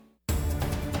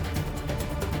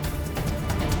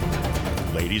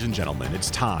Ladies and gentlemen, it's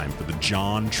time for the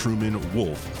John Truman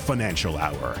Wolfe Financial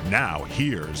Hour. Now,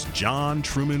 here's John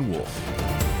Truman Wolfe.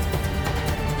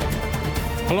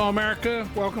 Hello, America.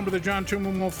 Welcome to the John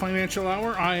Truman Wolfe Financial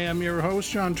Hour. I am your host,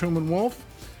 John Truman Wolfe,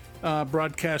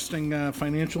 broadcasting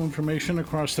financial information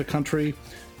across the country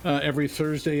every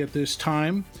Thursday at this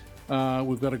time.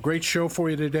 We've got a great show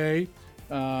for you today.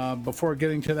 Before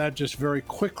getting to that, just very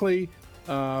quickly,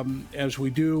 as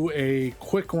we do a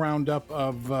quick roundup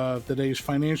of the day's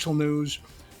financial news,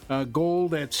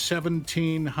 gold at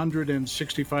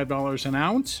 $1,765 an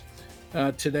ounce.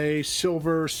 Today,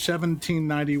 silver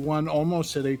 $17.91,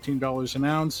 almost at $18 an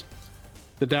ounce.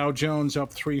 The Dow Jones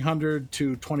up 300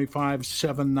 to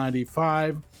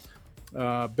 25,795.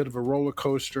 Bit of a roller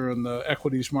coaster in the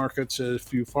equities markets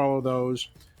if you follow those.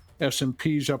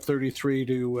 S&P's up 33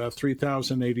 to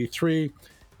 3,083,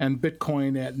 and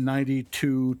Bitcoin at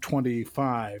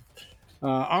 92.25.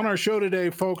 On our show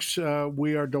today, folks,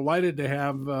 we are delighted to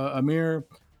have Amir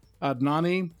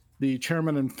Adnani, the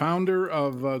chairman and founder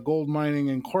of GoldMining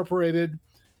Incorporated.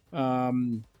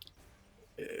 One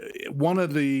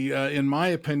of the, in my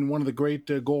opinion, one of the great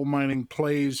gold mining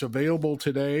plays available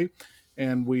today,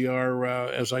 and we are,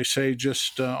 as I say,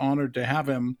 just honored to have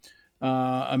him.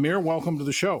 Amir, welcome to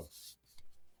the show.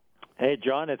 Hey,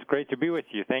 John, it's great to be with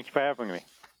you. Thanks for having me.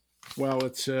 Well,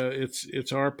 it's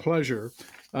our pleasure.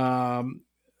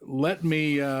 Let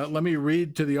me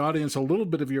read to the audience a little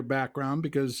bit of your background,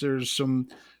 because there's some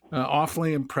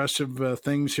awfully impressive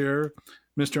things here.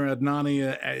 Mr.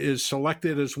 Adnani is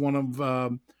selected as one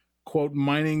of, quote,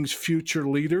 mining's future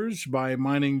leaders by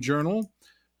Mining Journal,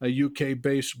 a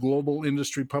UK-based global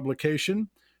industry publication.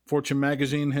 Fortune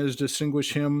magazine has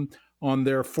distinguished him on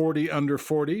their 40 under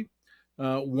 40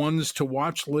 ones to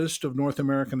watch list of North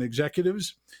American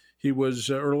executives. He was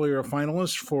earlier a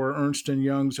finalist for Ernst &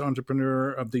 Young's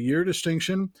Entrepreneur of the Year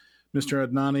distinction. Mr.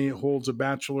 Adnani holds a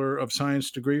Bachelor of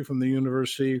Science degree from the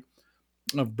University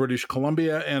of British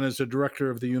Columbia and is a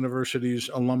director of the university's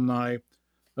Alumni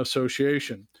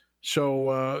Association.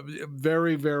 So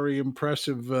very, very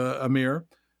impressive, Amir.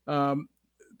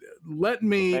 Let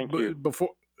me, Thank you.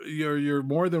 before you're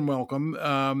more than welcome.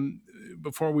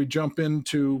 Before we jump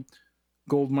into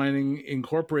GoldMining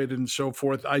Incorporated and so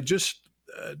forth, I just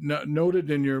noted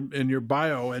in your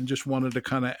bio and just wanted to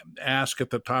kind of ask at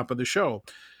the top of the show.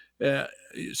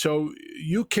 So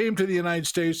you came to the United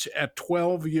States at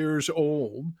 12 years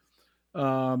old.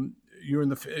 You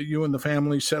and the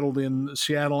family settled in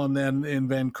Seattle and then in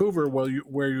Vancouver,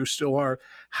 where you still are.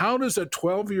 How does a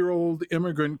 12-year-old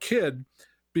immigrant kid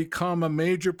become a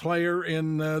major player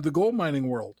in the gold mining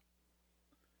world?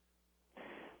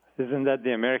 Isn't that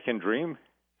the American dream?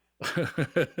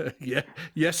 Yeah,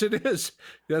 yes, it is.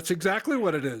 That's exactly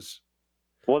what it is.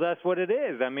 Well, that's what it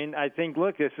is. I mean, I think,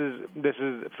 look, this is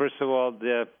first of all,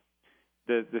 the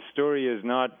story is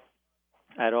not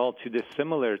at all too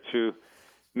dissimilar to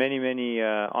many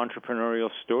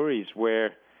entrepreneurial stories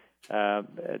where,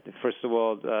 first of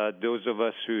all, those of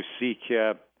us who seek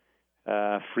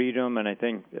freedom, and I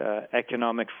think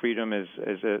economic freedom is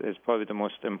probably the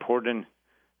most important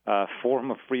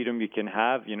form of freedom you can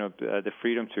have. You know, the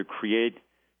freedom to create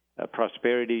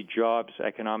prosperity, jobs,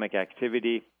 economic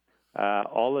activity.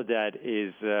 All of that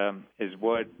is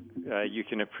what you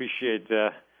can appreciate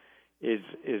is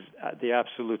the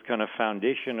absolute kind of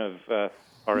foundation of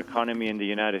our economy in the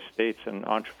United States, and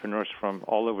entrepreneurs from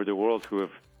all over the world who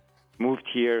have moved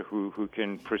here, who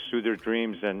can pursue their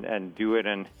dreams and do it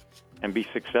and be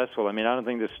successful. I mean, I don't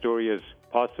think this story is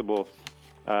possible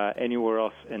anywhere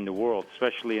else in the world,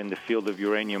 especially in the field of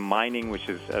uranium mining, which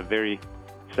is a very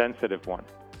sensitive one.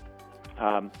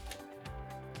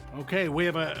 Okay, we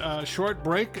have a short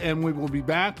break, and we will be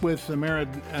back with Amir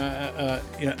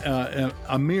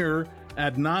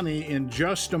Adnani in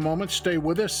just a moment. Stay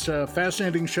with us.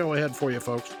 Fascinating show ahead for you,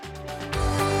 folks.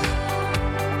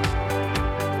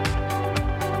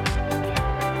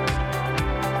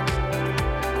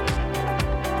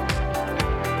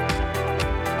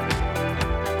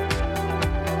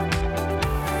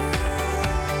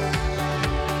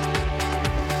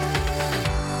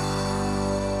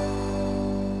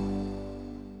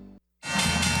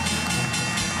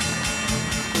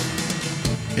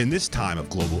 In this time of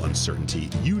global uncertainty,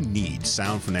 you need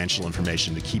sound financial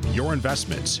information to keep your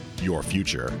investments, your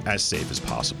future, as safe as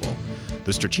possible.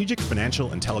 The Strategic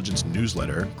Financial Intelligence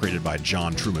Newsletter, created by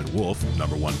John Truman Wolfe,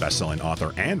 #1 best-selling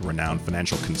author and renowned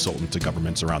financial consultant to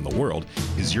governments around the world,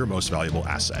 is your most valuable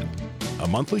asset. a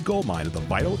monthly gold mine of the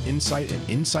vital insight and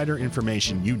insider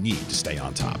information you need to stay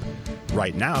on top.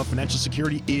 Right now, financial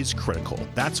security is critical.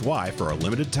 That's why, for a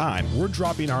limited time, we're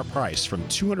dropping our price from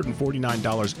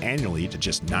 $249 annually to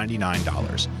just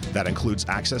 $99. That includes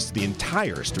access to the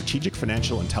entire Strategic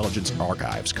Financial Intelligence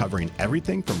archives, covering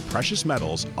everything from precious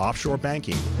metals, offshore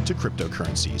banking, to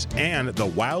cryptocurrencies, and the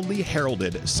wildly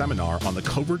heralded seminar on the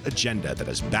covert agenda that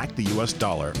has backed the U.S.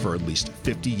 dollar for at least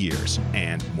 50 years,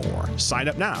 and more. Sign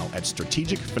up now at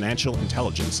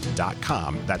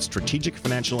strategicfinancialintelligence.com. That's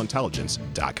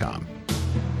strategicfinancialintelligence.com.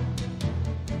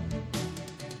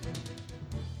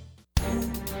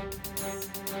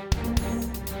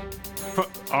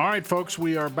 All right, folks,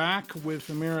 we are back with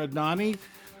Amir Adnani,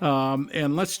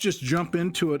 and let's just jump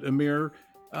into it, Amir.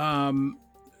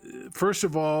 First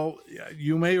of all,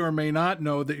 you may or may not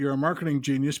know that you're a marketing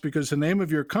genius because the name of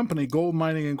your company,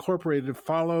 GoldMining Incorporated,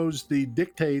 follows the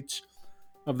dictates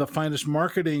of the finest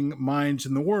marketing minds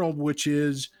in the world, which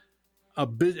is a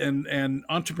bit, and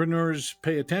entrepreneurs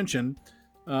pay attention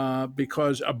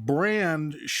because a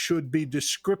brand should be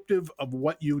descriptive of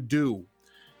what you do.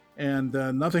 And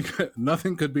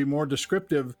nothing could be more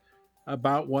descriptive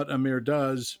about what Amir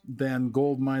does than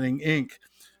GoldMining Inc.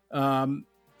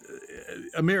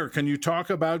 Amir, can you talk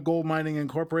about GoldMining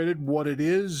Incorporated, what it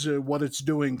is, what it's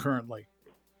doing currently?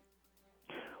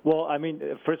 Well, I mean,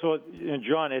 first of all,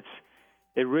 John, it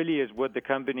really is what the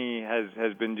company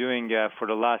has been doing for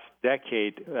the last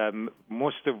decade,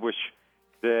 most of which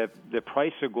the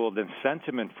price of gold and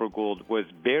sentiment for gold was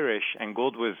bearish, and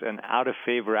gold was an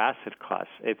out-of-favor asset class.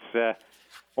 It's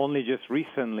only just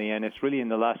recently, and it's really in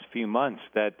the last few months,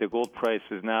 that the gold price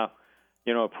is now,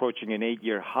 approaching an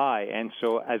 8-year high. And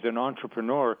so as an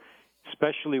entrepreneur,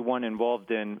 especially one involved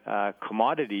in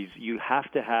commodities, you have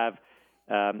to have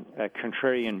a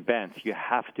contrarian bent. You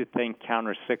have to think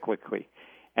counter-cyclically.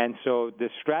 And so the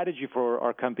strategy for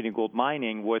our company,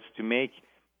 GoldMining, was to make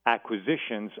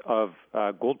acquisitions of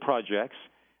gold projects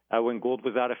when gold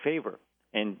was out of favor.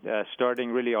 And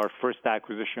starting really, our first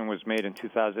acquisition was made in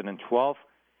 2012,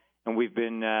 and we've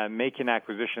been making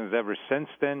acquisitions ever since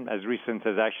then, as recent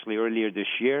as actually earlier this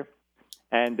year.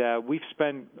 And we've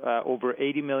spent over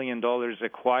 $80 million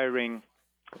acquiring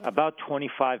about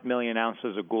 25 million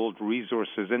ounces of gold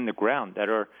resources in the ground that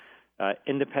are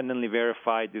independently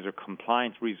verified. These are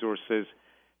compliant resources.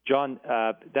 John,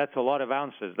 that's a lot of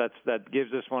ounces. That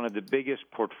gives us one of the biggest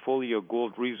portfolio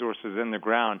gold resources in the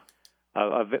ground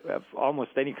of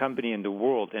almost any company in the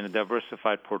world in a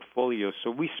diversified portfolio. So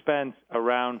we spent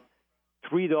around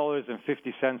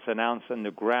 $3.50 an ounce in the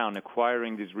ground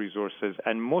acquiring these resources,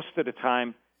 and most of the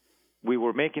time we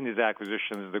were making these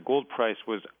acquisitions, the gold price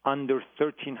was under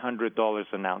 $1,300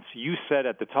 an ounce. You said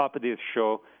at the top of this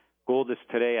show, gold is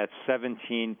today at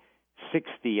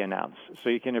 $1,760 an ounce. So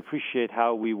you can appreciate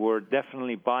how we were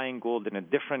definitely buying gold in a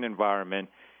different environment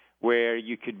where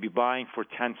you could be buying for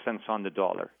 10 cents on the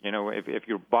dollar. If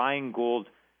you're buying gold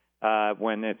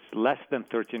when it's less than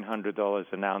 $1,300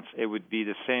 an ounce, it would be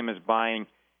the same as buying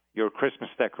your Christmas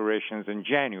decorations in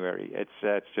January.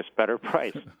 It's just better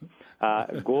price.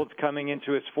 Gold's coming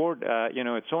into its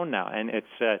own now, and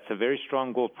it's a very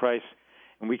strong gold price.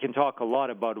 And we can talk a lot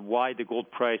about why the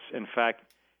gold price, in fact,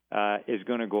 is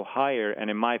going to go higher, and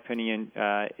in my opinion,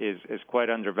 is quite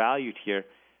undervalued here.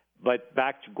 But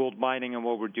back to gold mining and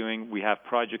what we're doing, we have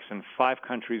projects in 5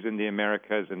 countries in the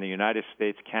Americas, in the United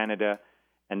States, Canada,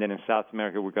 and then in South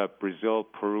America, we've got Brazil,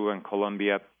 Peru, and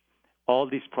Colombia. All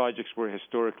these projects were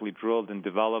historically drilled and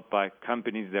developed by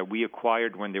companies that we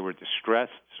acquired when they were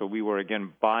distressed. So we were,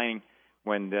 again, buying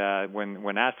when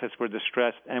assets were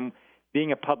distressed. And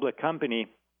being a public company,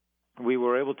 we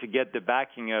were able to get the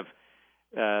backing of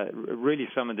really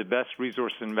some of the best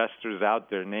resource investors out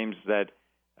there, names that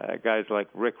guys like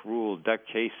Rick Rule, Doug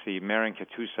Casey, Marin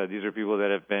Katusa. These are people that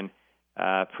have been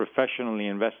professionally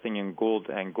investing in gold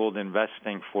and gold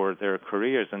investing for their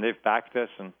careers, and they've backed us.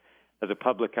 And as a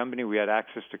public company, we had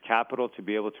access to capital to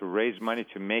be able to raise money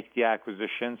to make the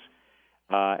acquisitions.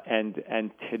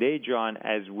 And today, John,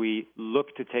 as we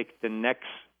look to take the next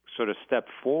sort of step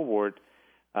forward,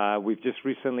 we've just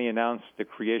recently announced the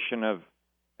creation of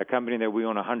a company that we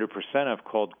own 100% of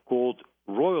called Gold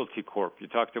Royalty Corp. You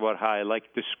talked about how I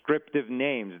like descriptive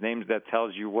names that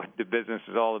tells you what the business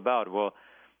is all about. Well,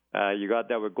 you got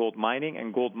that with GoldMining,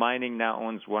 and GoldMining now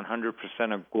owns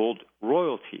 100% of Gold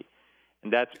Royalty.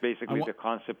 And that's basically the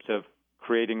concept of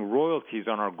creating royalties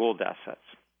on our gold assets.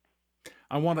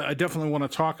 I definitely want to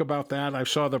talk about that. I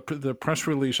saw the press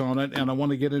release on it, and I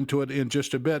want to get into it in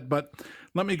just a bit. But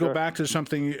let me go back to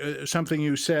something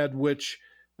you said, which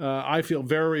I feel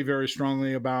very, very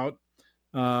strongly about.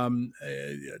 What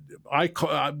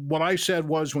I said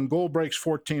was when gold breaks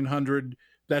 1,400,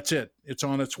 that's it. It's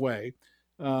on its way.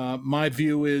 My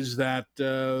view is that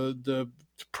the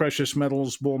precious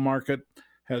metals bull market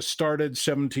has started.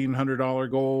 $1,700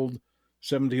 gold,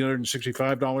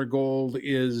 $1,765 gold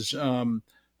is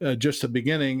just the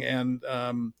beginning, and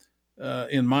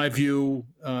in my view,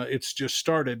 it's just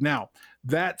started. Now,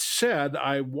 that said,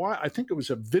 I think it was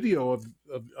a video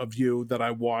of you that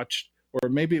I watched, or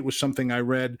maybe it was something I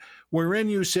read, wherein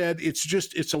you said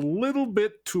it's a little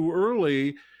bit too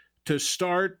early to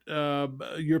start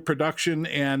your production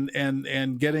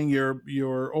and getting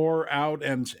your ore out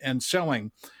and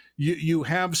selling. You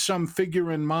have some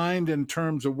figure in mind in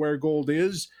terms of where gold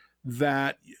is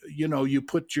that you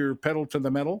put your pedal to the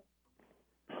metal?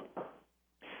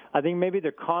 I think maybe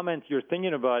the comment you're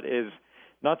thinking about is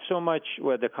not so much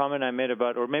what the comment I made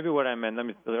about, or maybe what I meant.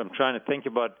 I'm trying to think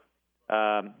about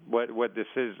what this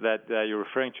is that you're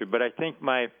referring to. But I think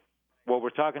what we're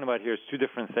talking about here is two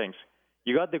different things.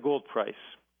 You got the gold price,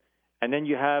 and then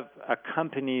you have a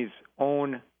company's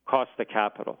own cost of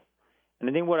capital. And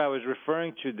I think what I was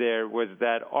referring to there was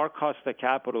that our cost of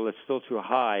capital is still too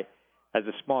high as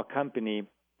a small company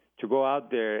to go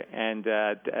out there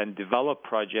and develop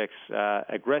projects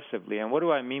aggressively. And what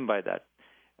do I mean by that?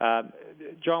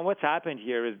 John, what's happened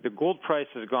here is the gold price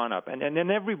has gone up. And in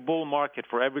every bull market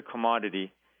for every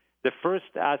commodity, the first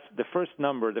asset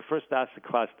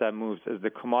class that moves is the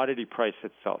commodity price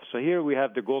itself. So here we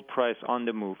have the gold price on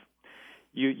the move.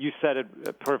 You said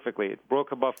it perfectly. It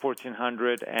broke above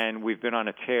 1,400, and we've been on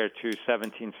a tear to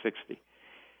 1,760.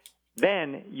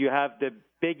 Then you have the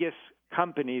biggest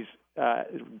companies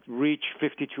reach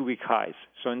 52-week highs.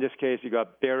 So in this case, you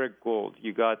got Barrick Gold.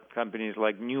 You got companies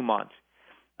like Newmont,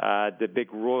 the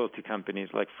big royalty companies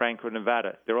like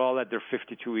Franco-Nevada. They're all at their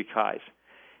 52-week highs.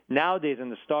 Nowadays in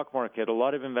the stock market, a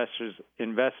lot of investors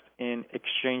invest in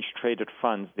exchange-traded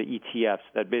funds, the ETFs,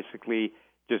 that basically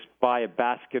just buy a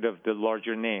basket of the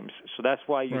larger names. So that's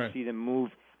why you see them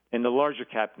move in the larger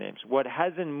cap names. What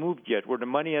hasn't moved yet, where the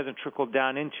money hasn't trickled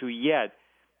down into yet,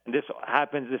 and this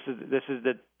happens, this is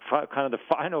the kind of the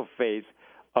final phase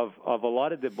of a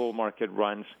lot of the bull market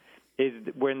runs, is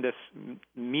when this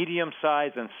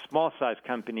medium-sized and small-sized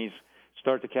companies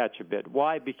start to catch a bid.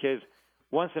 Why? Because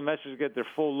once investors get their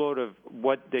full load of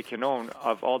what they can own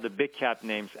of all the big cap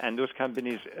names, and those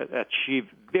companies achieve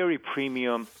very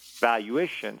premium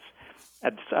valuations,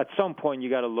 at some point you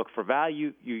got to look for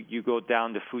value. You go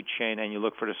down the food chain and you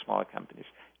look for the smaller companies.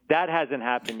 That hasn't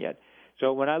happened yet.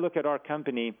 So when I look at our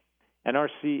company and I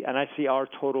see our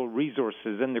total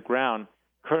resources in the ground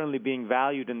currently being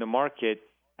valued in the market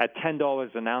at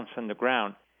 $10 an ounce in the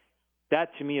ground, that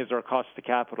to me is our cost of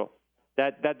capital.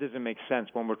 That doesn't make sense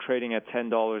when we're trading at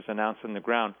 $10 an ounce in the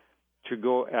ground to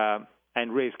go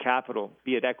and raise capital,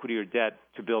 be it equity or debt,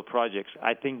 to build projects.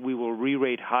 I think we will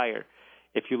re-rate higher.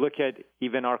 If you look at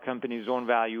even our company's own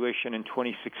valuation in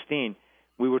 2016,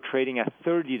 we were trading at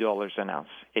 $30 an ounce.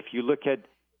 If you look at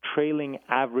trailing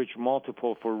average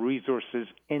multiple for resources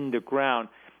in the ground,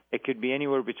 it could be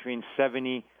anywhere between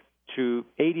 $70 to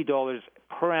 $80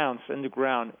 per ounce in the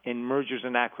ground in mergers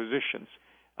and acquisitions.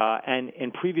 And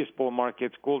in previous bull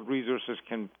markets, gold resources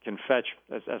can fetch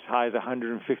as high as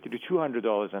 $150 to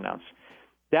 $200 an ounce.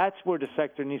 That's where the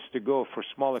sector needs to go for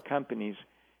smaller companies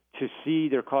to see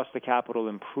their cost of capital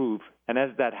improve. And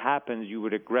as that happens, you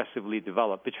would aggressively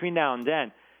develop. Between now and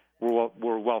then,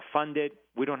 we're well-funded.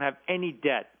 We don't have any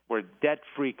debt. We're a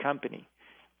debt-free company.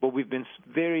 But we've been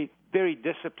very, very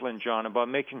disciplined, John, about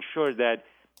making sure that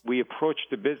we approach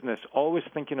the business always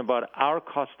thinking about our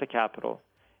cost of capital.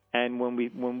 And when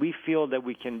we feel that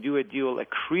we can do a deal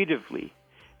accretively,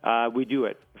 we do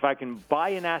it. If I can buy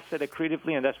an asset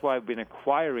accretively, and that's why I've been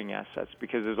acquiring assets,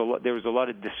 because there was a lot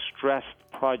of distressed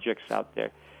projects out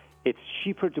there. It's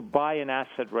cheaper to buy an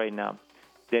asset right now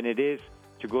than it is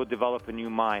to go develop a new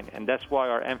mine. And that's why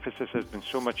our emphasis has been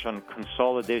so much on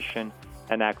consolidation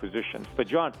and acquisitions. But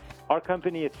John, our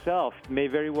company itself may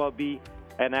very well be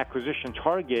an acquisition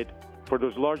target for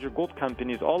those larger gold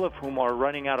companies, all of whom are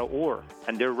running out of ore,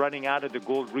 and they're running out of the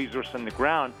gold resource in the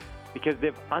ground because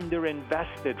they've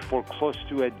underinvested for close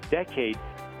to a decade.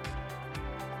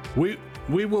 We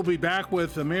will be back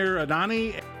with Amir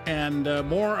Adnani and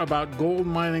more about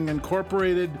GoldMining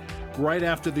Incorporated right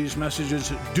after these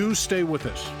messages. Do stay with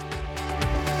us.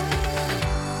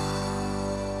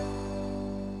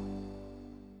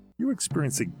 You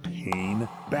experiencing pain?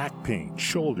 Back pain,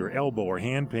 shoulder, elbow, or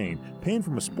hand pain? Pain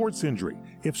from a sports injury?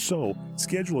 If so,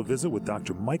 schedule a visit with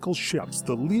Dr. Michael Sheps,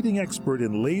 the leading expert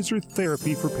in laser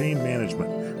therapy for pain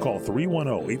management. Call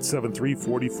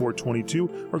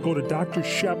 310-873-4422 or go to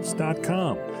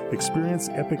drsheps.com. Experience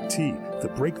Epic T, the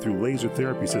breakthrough laser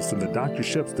therapy system that Dr.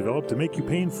 Sheps developed to make you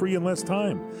pain-free in less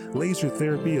time. Laser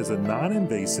therapy is a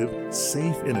non-invasive,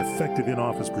 safe, and effective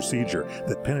in-office procedure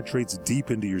that penetrates deep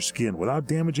into your skin without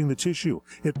damaging the tissue.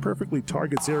 It perfectly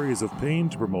targets areas of pain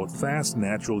to promote fast,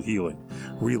 natural healing.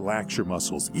 Relax your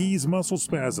muscles, ease muscle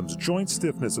spasms, joint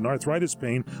stiffness, and arthritis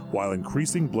pain while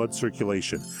increasing blood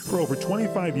circulation. For over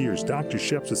 25 years, Dr.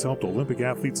 Sheps has helped Olympic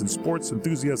athletes and sports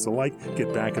enthusiasts alike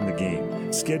get back in the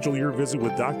game. Schedule your visit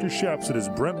with Dr. Sheps at his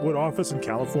Brentwood office in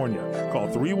California. Call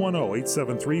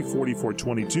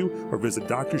 310-873-4422 or visit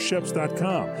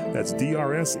drsheps.com. That's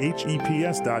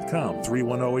DRSHEPS.com,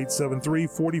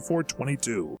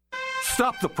 310-873-4422.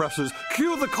 Stop the presses.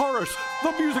 Cue the chorus.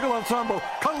 The musical ensemble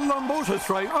Columbo's has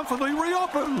triumphantly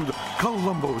reopened.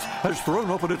 Columbo's has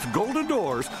thrown open its golden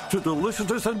doors to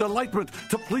deliciousness and delightment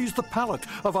to please the palate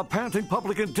of a panting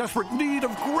public in desperate need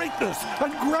of greatness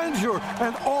and grandeur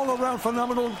and all-around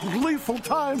phenomenal, gleeful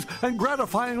times and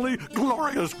gratifyingly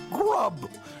glorious grub.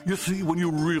 You see, when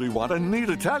you really want and need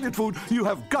Italian food, you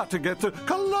have got to get to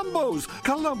Columbo's.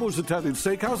 Columbo's Italian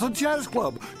Steakhouse and Jazz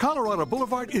Club, Colorado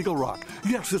Boulevard, Eagle Rock.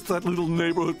 Yes, it's that little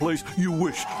neighborhood place you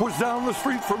wish was down the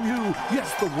street from you.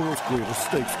 Yes, the world's greatest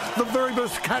steaks, the very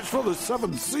best catch for the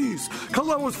 7 Seas,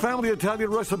 Columbo's family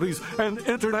Italian recipes, and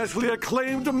internationally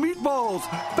acclaimed meatballs.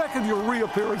 Beckon your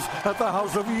reappearance at the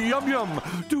House of Yum Yum.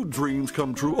 Do dreams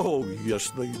come true? Oh, yes,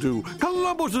 they do.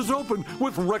 Columbo's is open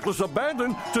with reckless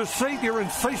abandon to sate your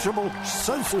insatiable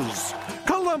senses.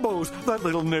 Columbo's, that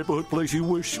little neighborhood place you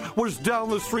wish was down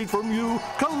the street from you.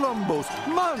 Columbo's,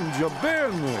 mangia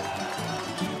bene.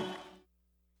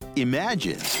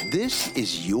 Imagine this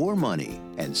is your money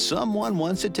and someone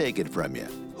wants to take it from you.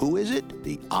 Who is it?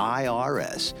 The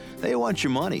IRS. They want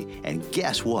your money, and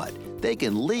guess what? They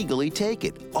can legally take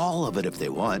it, all of it if they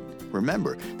want.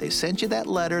 Remember, they sent you that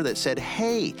letter that said,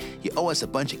 hey, you owe us a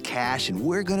bunch of cash and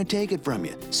we're going to take it from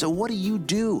you. So what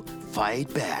do?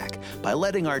 Fight back by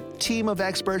letting our team of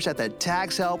experts at the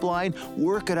Tax Helpline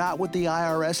work it out with the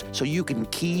IRS so you can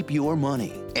keep your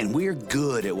money. And we're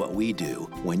good at what we do.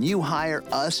 When you hire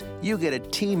us, you get a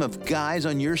team of guys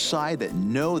on your side that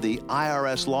know the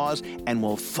IRS laws and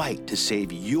will fight to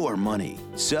save your money.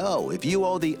 So if you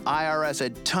owe the IRS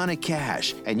a ton of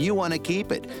cash and you want to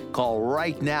keep it, call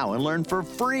right now and learn for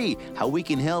free how we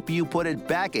can help you put it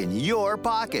back in your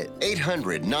pocket.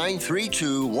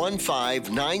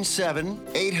 800-932-1597.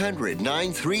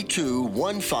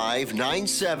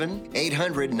 800-932-1597.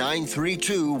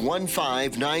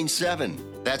 800-932-1597.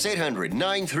 That's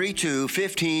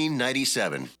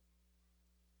 800-932-1597.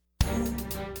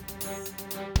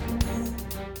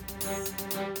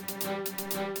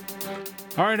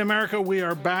 All right, America, we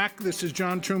are back. This is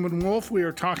John Truman Wolfe. We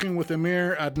are talking with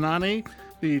Amir Adnani,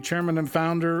 the chairman and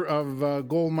founder of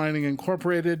GoldMining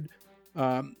Incorporated.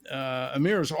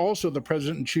 Amir is also the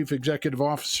president and chief executive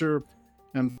officer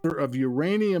and of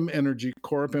Uranium Energy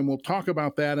Corp., and we'll talk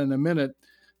about that in a minute.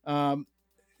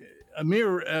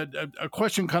 Amir, a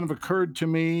question kind of occurred to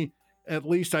me, at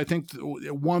least I think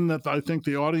one that I think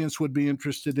the audience would be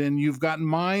interested in. You've got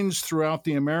mines throughout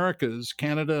the Americas,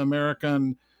 Canada, America,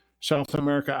 and South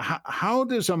America. How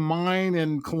does a mine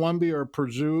in Colombia or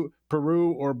Peru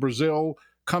or Brazil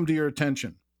come to your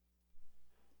attention?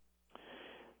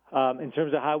 In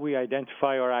terms of how we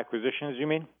identify our acquisitions, you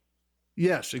mean?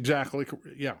 Yes, exactly.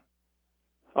 Yeah.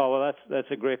 Oh, well,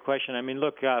 that's a great question. I mean,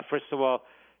 look, first of all,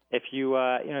 if you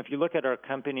look at our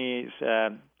company's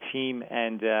team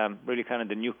and really kind of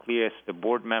the nucleus, the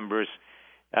board members,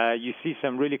 you see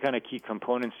some really kind of key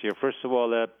components here. First of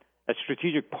all, a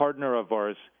strategic partner of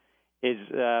ours is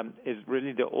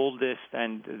really the oldest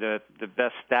and the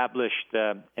best established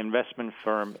investment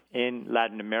firm in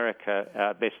Latin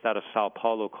America, based out of Sao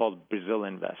Paulo, called Brazil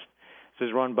Invest. This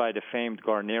is run by the famed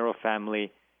Garnero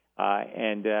family,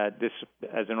 and this,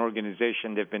 as an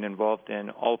organization, they've been involved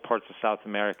in all parts of South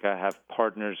America, have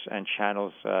partners and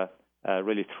channels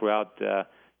really throughout the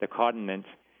continent.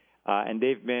 And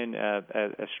they've been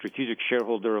a strategic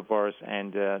shareholder of ours,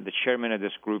 and the chairman of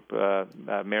this group,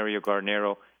 Mario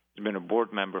Garnero, has been a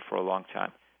board member for a long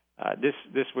time.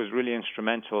 This was really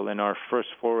instrumental in our first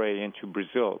foray into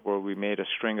Brazil, where we made a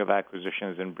string of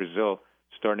acquisitions in Brazil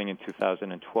starting in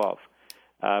 2012.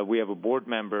 We have a board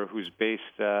member who's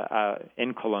based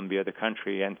in Colombia, the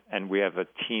country, and we have a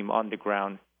team on the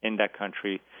ground in that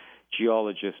country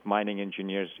geologists, mining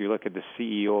engineers. You look at the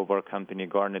CEO of our company,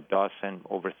 Garnet Dawson,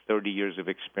 over 30 years of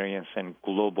experience in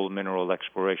global mineral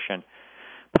exploration.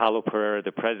 Paulo Pereira,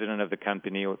 the president of the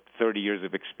company, 30 years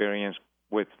of experience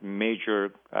with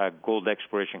major gold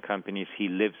exploration companies. He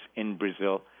lives in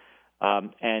Brazil.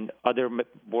 And other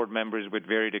board members with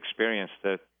varied experience.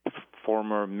 The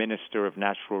former Minister of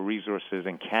Natural Resources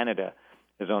in Canada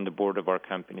is on the board of our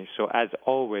company. So as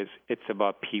always, it's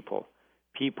about people.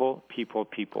 People, people,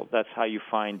 people. That's how you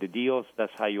find the deals.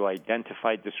 That's how you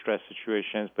identify distress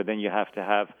situations. But then you have to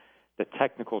have the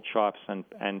technical chops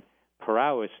and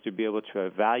prowess to be able to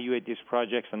evaluate these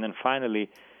projects. And then finally,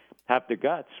 have the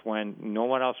guts when no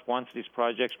one else wants these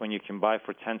projects, when you can buy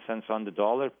for 10 cents on the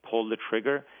dollar, pull the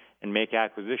trigger, and make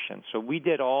acquisitions. So we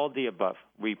did all the above.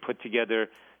 We put together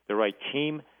the right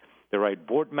team, the right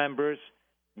board members,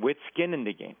 with skin in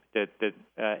the game,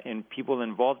 and people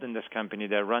involved in this company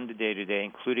that run the day-to-day,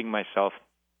 including myself.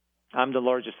 I'm the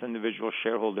largest individual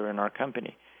shareholder in our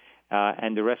company.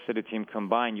 And the rest of the team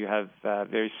combined, you have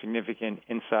very significant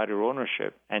insider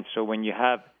ownership. And so when you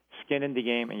have skin in the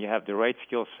game and you have the right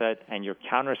skill set and you're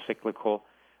counter-cyclical,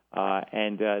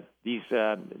 this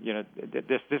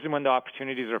is when the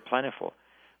opportunities are plentiful.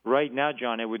 Right now,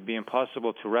 John, it would be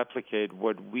impossible to replicate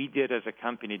what we did as a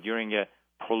company during a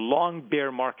prolonged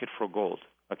bear market for gold,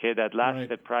 okay, that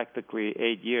lasted practically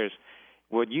 8 years.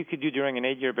 What you could do during an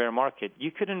 8-year bear market, you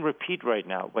couldn't repeat right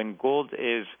now. When gold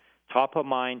is top of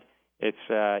mind, it's,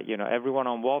 everyone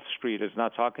on Wall Street is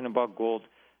not talking about gold.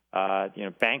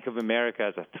 Bank of America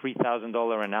has a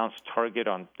 $3,000 an ounce target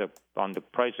on the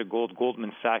price of gold.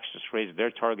 Goldman Sachs just raised their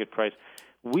target price.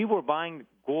 We were buying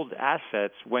gold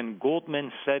assets when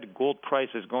Goldman said gold price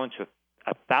is going to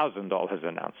 $1,000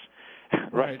 an ounce.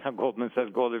 Right now, Goldman says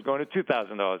gold is going to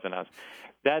 $2,000 an ounce.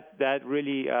 That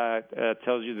really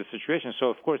tells you the situation. So,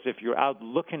 of course, if you're out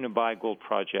looking to buy gold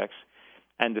projects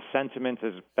and the sentiment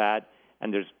is bad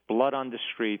and there's blood on the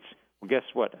streets, well, guess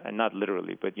what? And not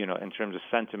literally, but in terms of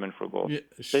sentiment for gold,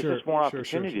 there's just more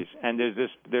opportunities, and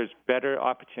there's better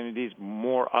opportunities,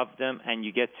 more of them, and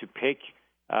you get to pick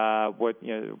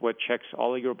what checks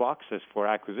all of your boxes for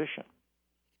acquisition.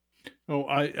 Oh,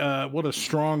 what a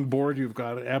strong board you've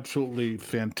got! Absolutely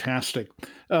fantastic.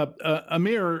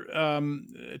 Amir,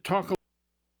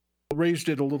 raised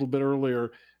it a little bit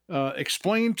earlier.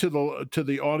 Explain to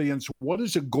the audience, what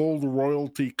is a gold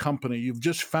royalty company? You've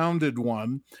just founded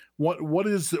one. What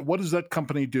does that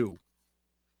company do?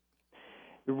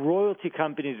 The royalty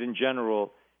companies in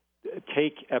general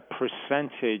take a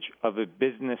percentage of a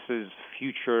business's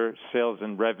future sales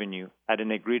and revenue at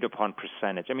an agreed upon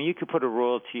percentage. I mean, you could put a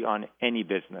royalty on any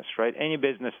business, right? Any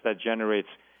business that generates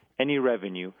any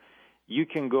revenue, you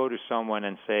can go to someone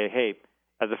and say, hey,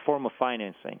 as a form of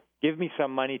financing, give me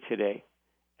some money today,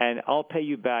 and I'll pay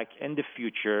you back in the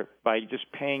future by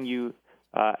just paying you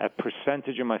a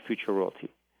percentage of my future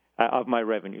royalty, of my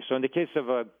revenue. So in the case of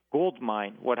a gold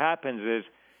mine, what happens is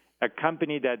a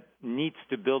company that needs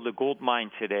to build a gold mine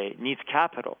today needs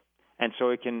capital. And so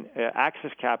it can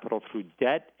access capital through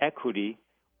debt, equity,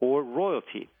 or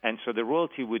royalty. And so the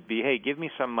royalty would be, hey, give me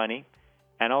some money,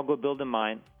 and I'll go build a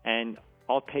mine, and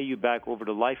I'll pay you back over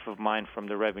the life of mine from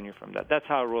the revenue from that. That's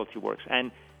how a royalty works.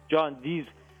 And, John, these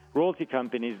royalty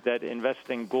companies that invest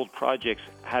in gold projects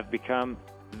have become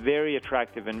very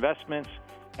attractive investments,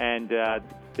 and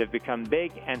they've become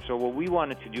big. And so what we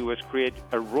wanted to do was create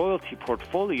a royalty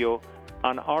portfolio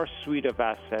on our suite of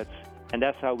assets, and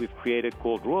that's how we've created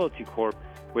Gold Royalty Corp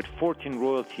with 14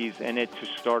 royalties in it to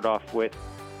start off with.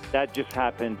 That just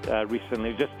happened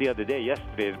recently, just the other day.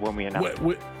 Yesterday is when we announced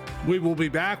it. We will be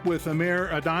back with Amir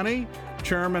Adnani,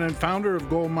 chairman and founder of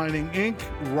GoldMining, Inc.,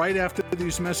 right after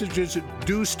these messages.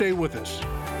 Do stay with us.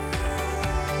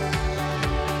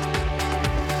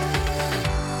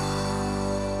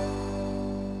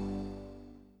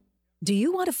 Do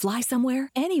you want to fly somewhere,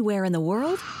 anywhere in the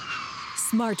world?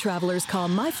 Smart travelers call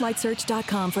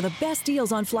myflightsearch.com for the best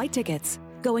deals on flight tickets.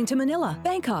 Going to Manila,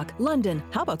 Bangkok, London,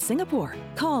 how about Singapore?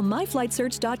 Call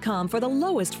myflightsearch.com for the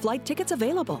lowest flight tickets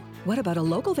available. What about a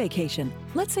local vacation?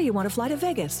 Let's say you want to fly to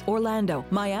Vegas, Orlando,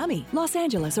 Miami, Los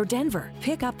Angeles, or Denver.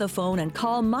 Pick up the phone and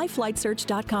call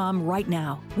myflightsearch.com right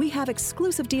now. We have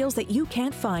exclusive deals that you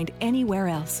can't find anywhere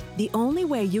else. The only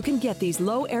way you can get these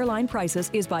low airline prices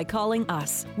is by calling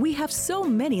us. We have so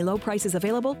many low prices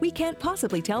available, we can't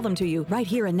possibly tell them to you right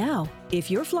here and now. If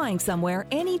you're flying somewhere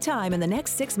anytime in the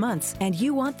next 6 months and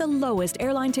you want the lowest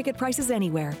airline ticket prices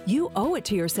anywhere, you owe it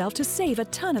to yourself to save a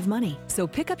ton of money. So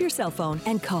pick up your cell phone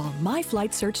and call Call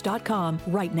myflightsearch.com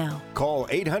right now. Call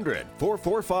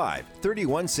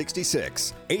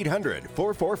 800-445-3166.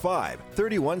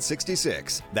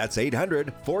 800-445-3166. That's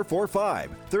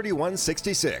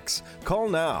 800-445-3166. Call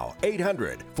now.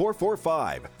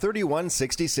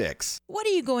 800-445-3166. What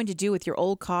are you going to do with your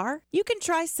old car? You can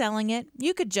try selling it,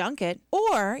 you could junk it,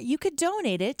 or you could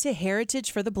donate it to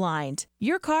Heritage for the Blind.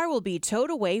 Your car will be towed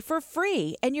away for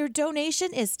free, and your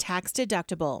donation is tax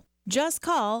deductible. Just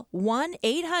call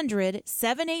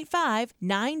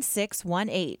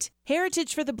 1-800-785-9618.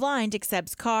 Heritage for the Blind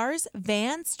accepts cars,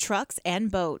 vans, trucks,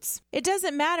 and boats. It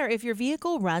doesn't matter if your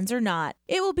vehicle runs or not.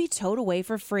 It will be towed away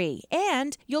for free,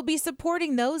 and you'll be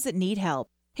supporting those that need help.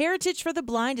 Heritage for the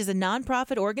Blind is a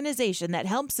nonprofit organization that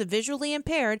helps the visually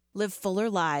impaired live fuller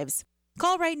lives.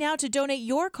 Call right now to donate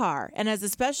your car, and as a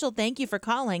special thank you for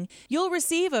calling, you'll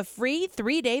receive a free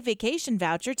 3-day vacation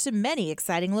voucher to many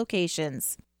exciting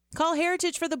locations. Call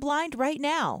Heritage for the Blind right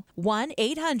now,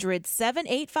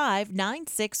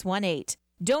 1-800-785-9618.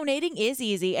 Donating is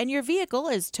easy, and your vehicle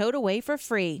is towed away for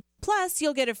free. Plus,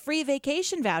 you'll get a free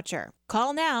vacation voucher.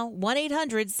 Call now,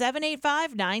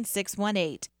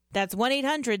 1-800-785-9618. That's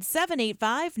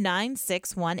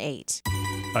 1-800-785-9618.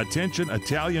 Attention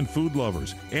Italian food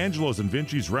lovers. Angelo's and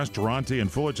Vinci's Ristorante in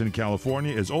Fullerton,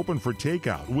 California is open for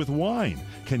takeout with wine.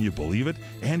 Can you believe it?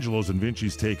 Angelo's and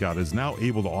Vinci's Takeout is now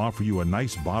able to offer you a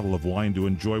nice bottle of wine to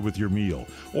enjoy with your meal.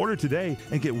 Order today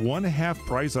and get 1/2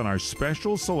 price on our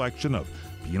special selection of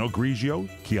Pinot Grigio,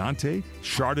 Chianti,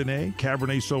 Chardonnay,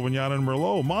 Cabernet Sauvignon, and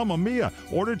Merlot. Mamma mia!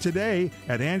 Order today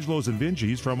at Angelo's and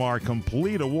Vinci's from our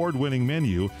complete award-winning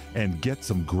menu and get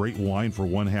some great wine for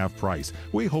 1/2 price.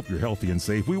 We hope you're healthy and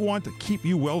safe. We want to keep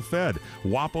you well fed.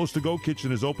 Wapo's To-Go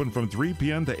Kitchen is open from 3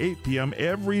 p.m. to 8 p.m.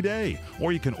 every day,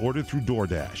 or you can order through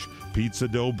DoorDash. Pizza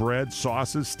dough, bread,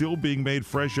 sauces still being made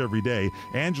fresh every day.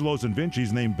 Angelo's and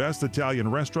Vinci's named Best Italian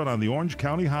Restaurant on the Orange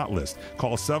County Hot List.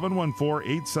 Call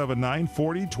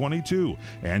 714-879-4022.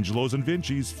 Angelo's and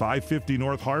Vinci's, 550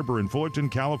 North Harbor in Fullerton,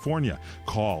 California.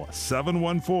 Call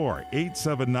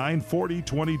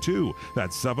 714-879-4022.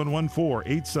 That's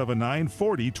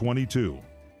 714-879-4022.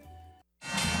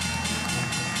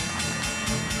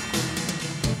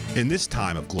 In this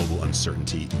time of global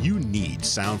uncertainty, you need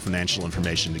sound financial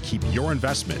information to keep your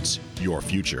investments, your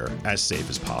future, as safe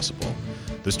as possible.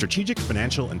 The Strategic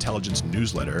Financial Intelligence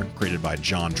newsletter, created by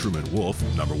John Truman Wolfe,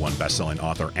 #1 best-selling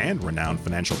author and renowned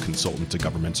financial consultant to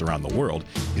governments around the world,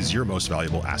 is your most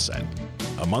valuable asset.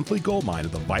 A monthly gold mine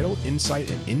of the vital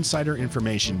insight and insider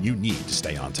information you need to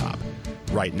stay on top.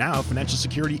 Right now, financial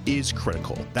security is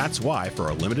critical. That's why, for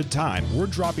a limited time, we're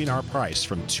dropping our price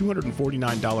from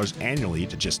 $249 annually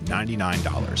to just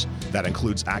 $99. That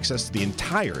includes access to the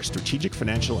entire Strategic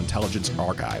Financial Intelligence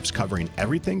archives, covering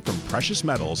everything from precious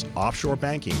metals, offshore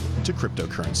banking, to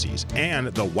cryptocurrencies, and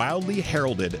the wildly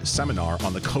heralded seminar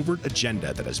on the covert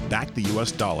agenda that has backed the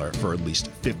U.S. dollar for at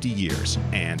least 50 years,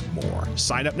 and more.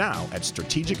 Sign up now at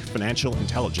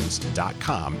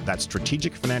strategicfinancialintelligence.com. That's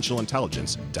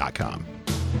strategicfinancialintelligence.com.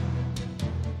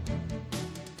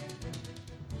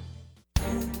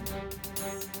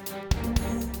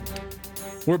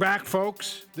 We're back,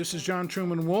 folks. This is John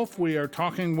Truman Wolfe. We are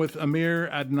talking with Amir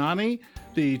Adnani,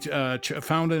 the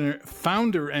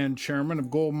founder and chairman of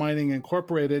GoldMining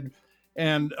Incorporated.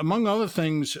 And among other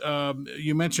things,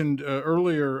 you mentioned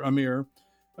earlier, Amir,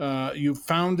 you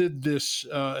founded this,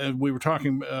 and we were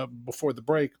talking before the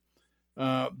break,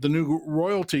 the new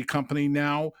royalty company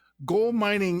now.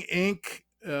 GoldMining Inc.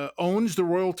 Owns the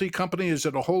royalty company. Is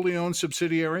it a wholly owned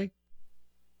subsidiary?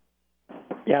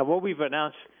 Yeah, what we've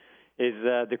announced is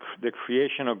the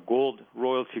creation of Gold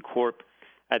Royalty Corp.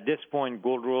 At this point,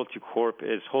 Gold Royalty Corp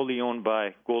is wholly owned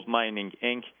by GoldMining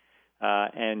Inc.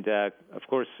 Of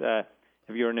course, if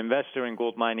you're an investor in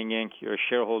GoldMining Inc., you're a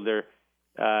shareholder,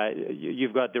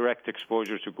 you've got direct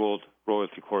exposure to Gold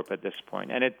Royalty Corp at this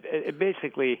point. And it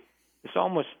basically, it's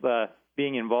almost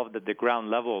being involved at the ground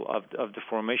level of the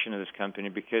formation of this company,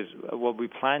 because what we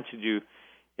plan to do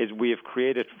is we have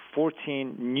created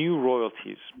 14 new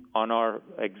royalties on our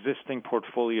existing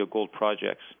portfolio of gold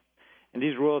projects. And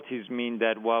these royalties mean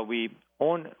that while we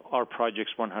own our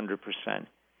projects 100%,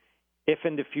 if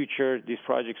in the future these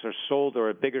projects are sold or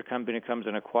a bigger company comes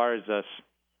and acquires us,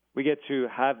 we get to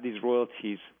have these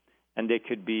royalties, and they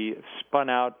could be spun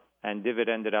out and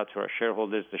dividended out to our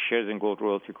shareholders, the shares in Gold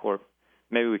Royalty Corp.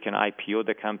 Maybe we can IPO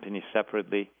the company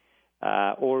separately,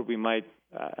 or we might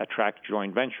attract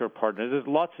joint venture partners. There's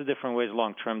lots of different ways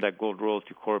long-term that Gold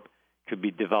Royalty Corp could be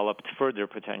developed further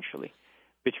potentially.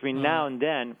 Between now and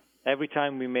then, every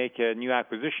time we make a new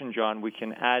acquisition, John, we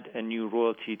can add a new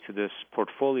royalty to this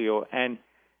portfolio. And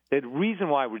the reason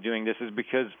why we're doing this is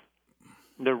because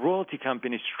the royalty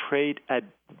companies trade at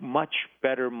much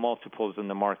better multiples in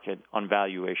the market on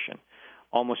valuation,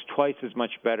 almost twice as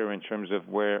much better in terms of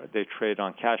where they trade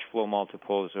on cash flow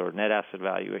multiples or net asset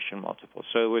valuation multiples.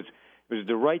 So it was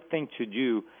the right thing to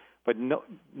do, but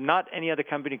not any other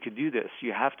company could do this.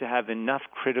 You have to have enough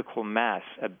critical mass,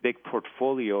 a big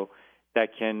portfolio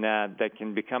that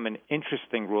can become an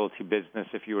interesting royalty business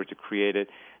if you were to create it.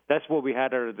 That's what we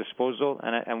had at our disposal,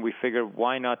 and we figured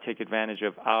why not take advantage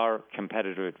of our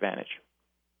competitive advantage.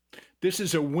 This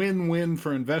is a win-win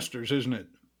for investors, isn't it?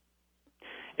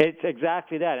 It's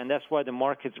exactly that, and that's why the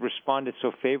markets responded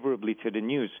so favorably to the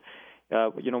news.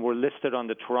 We're listed on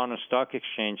the Toronto Stock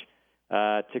Exchange,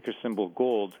 ticker symbol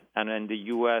GOLD, and in the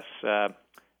U.S.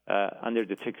 Under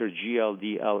the ticker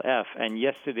GLDLF. And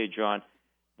yesterday, John,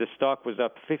 the stock was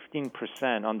up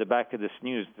 15% on the back of this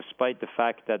news, despite the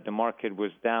fact that the market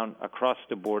was down across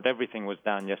the board. Everything was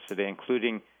down yesterday,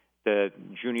 including the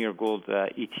junior gold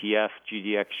ETF,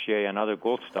 GDXJ, and other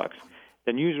gold stocks.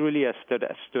 The news really has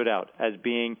stood out as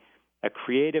being a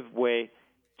creative way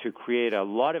to create a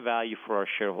lot of value for our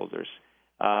shareholders.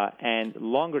 And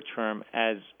longer term,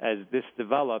 as this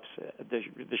develops,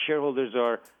 the shareholders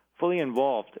are fully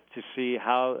involved to see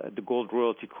how the Gold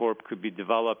Royalty Corp could be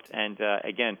developed and,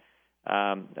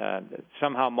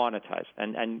 somehow monetized.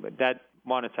 And that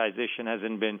monetization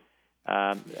hasn't been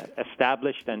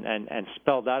established and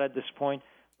spelled out at this point.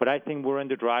 But I think we're in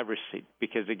the driver's seat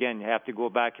because, again, you have to go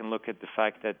back and look at the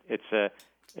fact that it's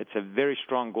a very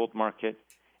strong gold market,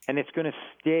 and it's going to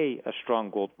stay a strong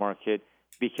gold market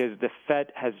because the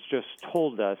Fed has just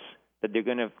told us that they're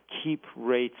going to keep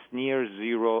rates near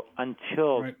zero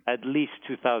until at least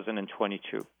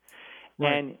 2022.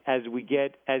 Right. And as we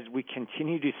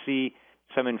continue to see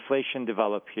some inflation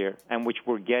develop here, and which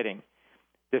we're getting,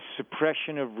 the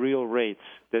suppression of real rates,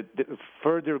 the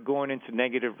further going into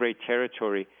negative rate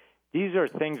territory, these are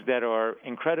things that are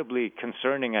incredibly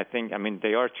concerning, I think. I mean,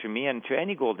 they are to me and to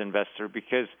any gold investor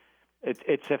because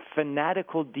it's a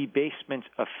fanatical debasement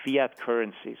of fiat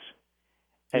currencies.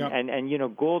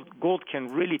 And gold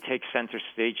can really take center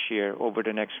stage here over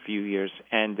the next few years.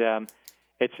 And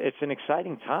it's an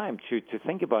exciting time to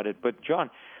think about it. But, John,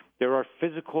 there are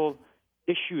physical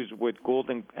issues with gold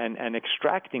and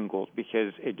extracting gold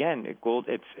because, again, gold,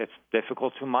 it's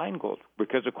difficult to mine gold.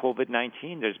 Because of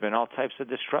COVID-19, there's been all types of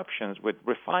disruptions with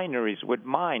refineries, with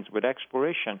mines, with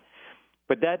exploration.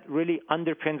 But that really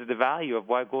underpins the value of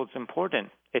why gold's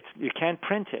important. You can't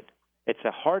print it. It's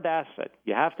a hard asset.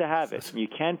 You have to have it. You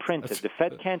can't print it. The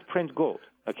Fed can't print gold.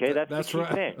 Okay, that's the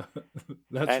key thing.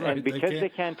 And because they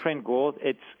can't print gold,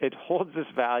 it holds its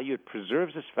value. It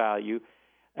preserves its value.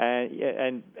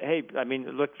 And hey, I mean,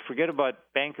 look, forget about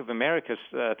Bank of America's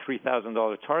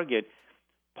 $3,000 target.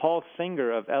 Paul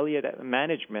Singer of Elliott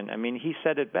Management, I mean, he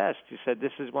said it best. He said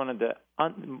this is one of the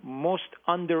most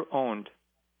under-owned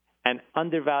and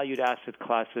undervalued asset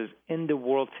classes in the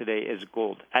world today is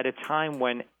gold. At a time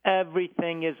when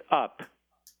everything is up,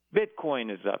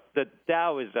 Bitcoin is up, the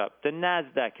Dow is up, the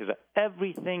NASDAQ is up,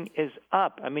 everything is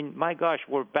up. I mean, my gosh,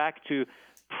 we're back to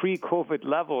pre-COVID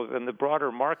levels in the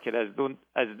broader market as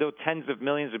though tens of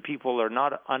millions of people are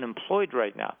not unemployed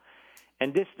right now.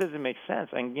 And this doesn't make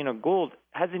sense. And, gold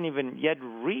hasn't even yet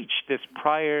reached this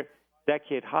prior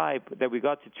decade high that we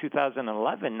got to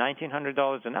 2011,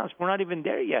 $1,900 an ounce. We're not even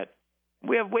there yet.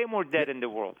 We have way more debt in the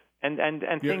world, and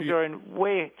things are in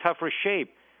way tougher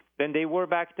shape than they were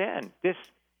back then.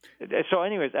 So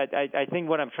anyways, I think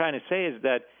what I'm trying to say is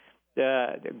that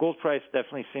the gold price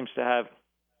definitely seems to have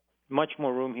much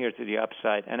more room here to the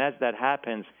upside. And as that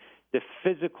happens, the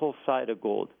physical side of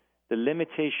gold, the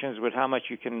limitations with how much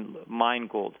you can mine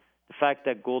gold, the fact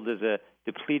that gold is a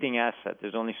depleting asset,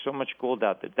 there's only so much gold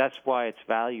out there, that's why it's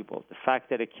valuable. The fact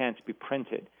that it can't be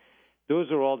printed, those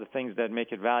are all the things that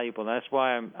make it valuable. And that's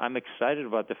why I'm excited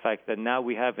about the fact that now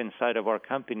we have inside of our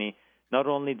company not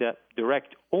only the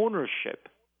direct ownership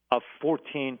of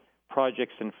 14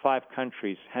 projects in 5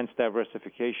 countries, hence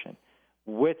diversification,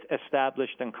 with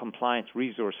established and compliant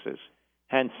resources,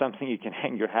 hence something you can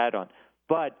hang your hat on,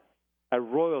 but a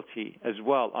royalty as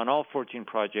well on all 14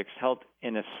 projects held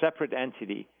in a separate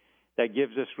entity that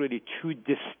gives us really 2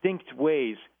 distinct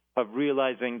ways of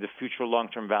realizing the future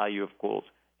long-term value of gold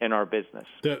in our business.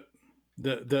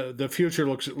 The future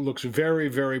looks very,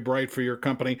 very bright for your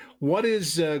company. What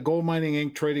is GoldMining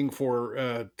Inc. trading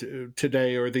for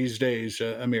today or these days,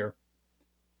 Amir?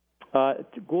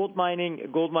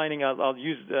 GoldMining. I'll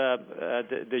use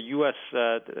the U.S.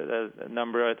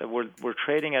 number. We're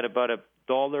trading at about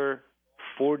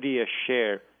 $1.40 a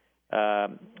share.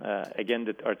 Again,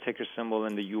 our ticker symbol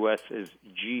in the U.S. is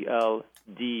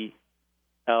GLDLF.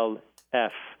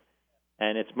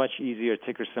 and it's much easier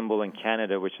ticker symbol in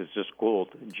Canada, which is just gold,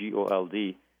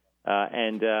 GOLD,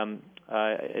 and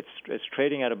it's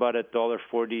trading at about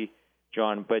 $1.40,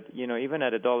 John. But even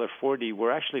at $1.40,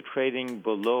 we're actually trading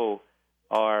below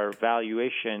our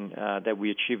valuation that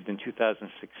we achieved in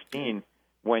 2016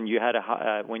 when we had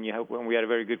a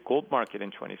very good gold market in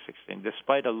 2016.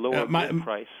 Despite a lower gold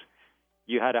price,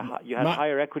 you had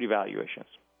higher equity valuations.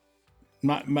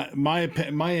 My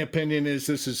opinion is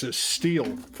this is a steal,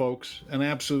 folks, an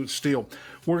absolute steal.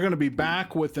 We're going to be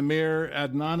back with Amir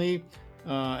Adnani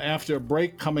after a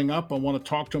break coming up. I want to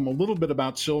talk to him a little bit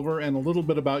about silver and a little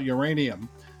bit about uranium.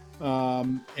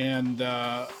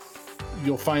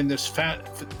 You'll find this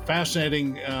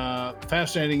fascinating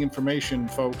information,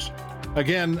 folks.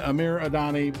 Again, Amir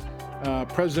Adnani,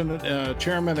 President,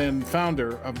 Chairman, and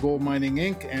Founder of GoldMining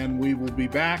Inc., and we will be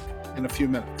back in a few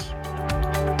minutes.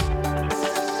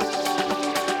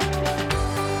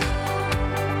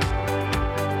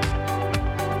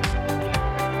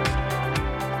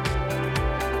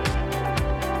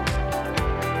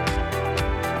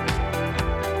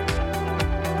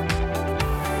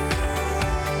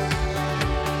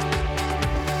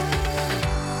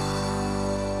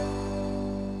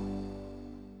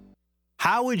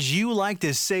 How would you like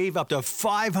to save up to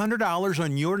 $500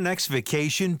 on your next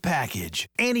vacation package?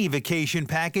 Any vacation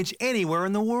package anywhere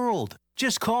in the world.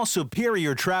 Just call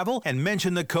Superior Travel and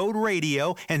mention the code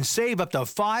RADIO and save up to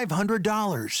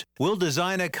 $500. We'll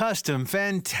design a custom,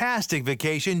 fantastic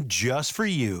vacation just for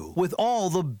you with all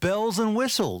the bells and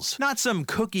whistles. Not some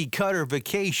cookie-cutter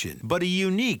vacation, but a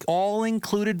unique,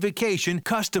 all-included vacation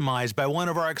customized by one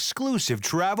of our exclusive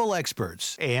travel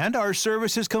experts. And our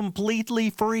service is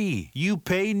completely free. You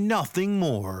pay nothing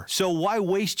more. So why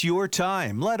waste your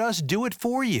time? Let us do it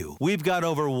for you. We've got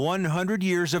over 100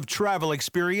 years of travel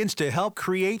experience to help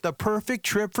create the perfect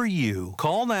trip for you.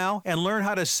 Call now and learn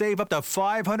how to save up to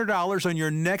 $500 on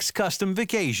your next custom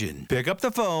vacation. Pick up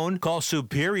the phone, call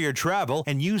Superior Travel,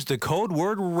 and use the code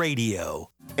word RADIO.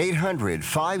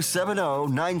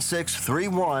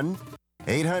 800-570-9631.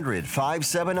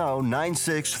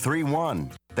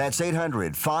 800-570-9631. That's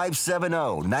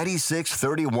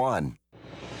 800-570-9631.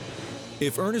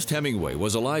 If Ernest Hemingway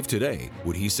was alive today,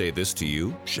 would he say this to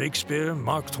you? Shakespeare,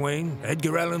 Mark Twain,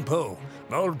 Edgar Allan Poe,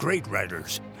 all great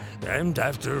writers. And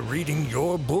after reading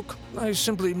your book, I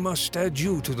simply must add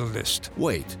you to the list.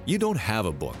 Wait, you don't have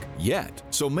a book yet.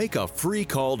 So make a free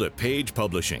call to Page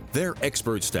Publishing. Their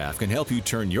expert staff can help you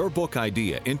turn your book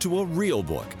idea into a real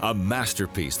book, a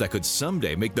masterpiece that could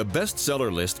someday make the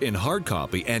bestseller list in hard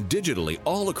copy and digitally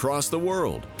all across the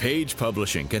world. Page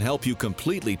Publishing can help you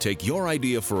completely take your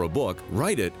idea for a book,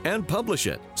 write it, and publish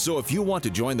it. So if you want to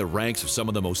join the ranks of some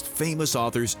of the most famous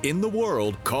authors in the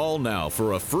world, call now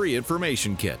for a free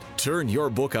information kit. Turn your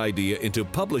book idea into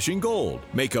publishing gold.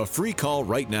 Make a free call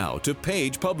right now to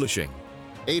Page Publishing.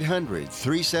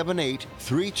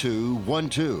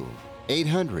 800-378-3212.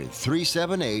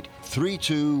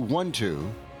 800-378-3212.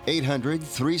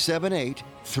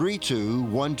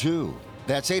 800-378-3212.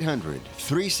 That's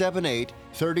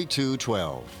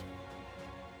 800-378-3212.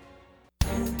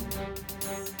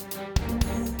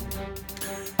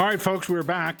 All right, folks, we're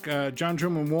back. John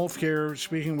Truman Wolfe here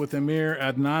speaking with Amir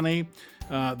Adnani,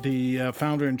 the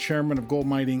founder and chairman of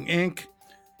GoldMining Inc.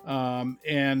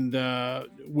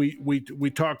 We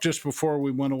talked just before we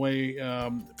went away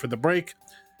for the break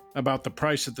about the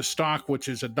price of the stock, which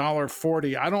is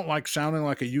 $1.40. I don't like sounding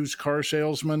like a used car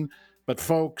salesman, but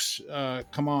folks,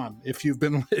 come on! If you've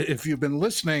been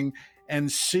listening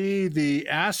and see the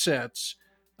assets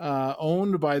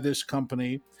owned by this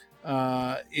company,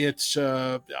 it's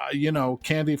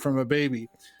candy from a baby.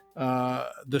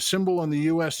 The symbol in the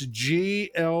U.S.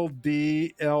 GLDLF.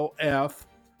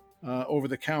 Over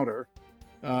the counter,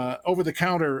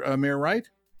 Amir, right?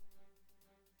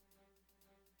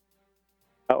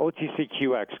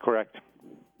 OTCQX, correct.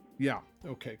 Yeah.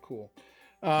 Okay, cool.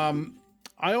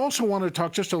 I also want to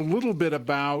talk just a little bit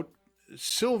about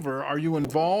silver. Are you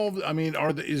involved? I mean,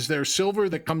 is there silver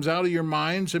that comes out of your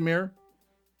mines, Amir?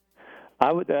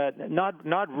 I would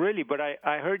not really, but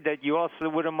I heard that you also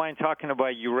wouldn't mind talking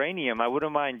about uranium. I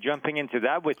wouldn't mind jumping into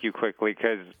that with you quickly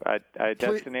because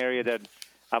that's an area that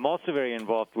I'm also very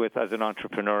involved with as an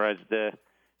entrepreneur, as the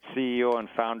CEO and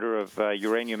founder of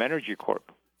Uranium Energy Corp.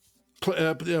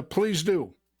 Please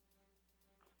do.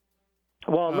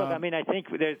 Well, look, I mean, I think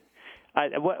there's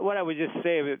what I would just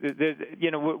say.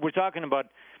 We're talking about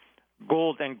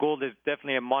gold, and gold is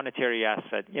definitely a monetary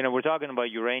asset. We're talking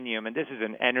about uranium, and this is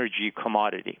an energy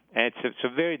commodity, and it's a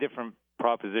very different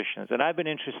propositions. And I've been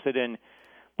interested in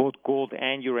both gold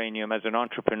and uranium as an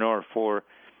entrepreneur for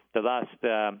the last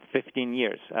 15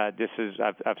 years.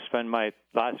 I've spent my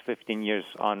last 15 years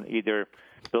on either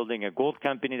building a gold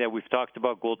company that we've talked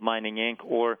about, GoldMining Inc.,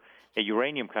 or a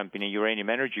uranium company, Uranium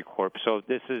Energy Corp. So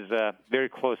this is very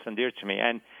close and dear to me.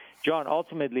 And John,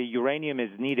 ultimately, uranium is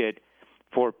needed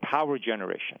for power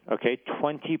generation. Okay,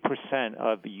 20%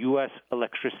 of U.S.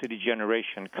 electricity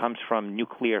generation comes from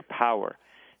nuclear power.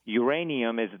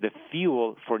 Uranium is the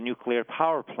fuel for nuclear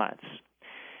power plants.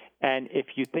 And if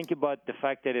you think about the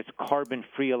fact that it's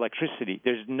carbon-free electricity,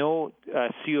 there's no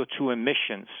CO2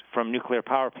 emissions from nuclear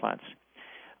power plants.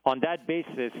 On that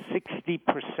basis,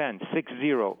 60%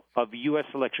 of U.S.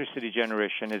 electricity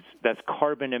generation that's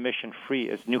carbon emission-free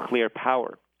is nuclear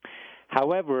power.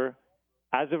 However,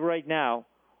 as of right now,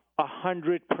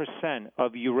 100%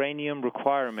 of uranium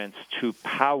requirements to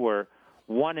power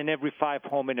 1 in every 5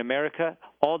 homes in America,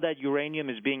 all that uranium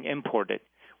is being imported.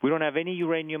 We don't have any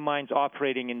uranium mines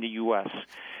operating in the U.S.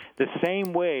 The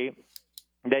same way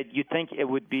that you think it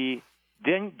would be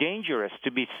dangerous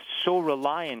to be so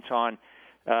reliant on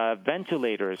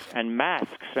ventilators and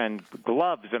masks and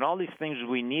gloves and all these things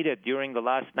we needed during the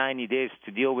last 90 days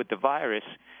to deal with the virus,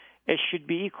 it should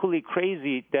be equally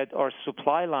crazy that our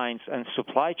supply lines and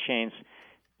supply chains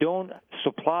don't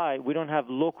supply. We don't have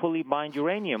locally mined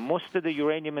uranium. Most of the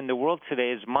uranium in the world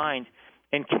today is mined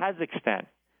in Kazakhstan.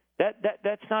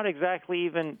 That's not exactly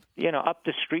even, up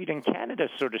the street in Canada,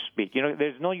 so to speak.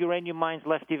 There's no uranium mines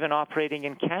left even operating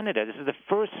in Canada. This is the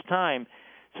first time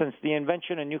since the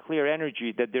invention of nuclear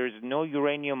energy that there is no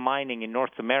uranium mining in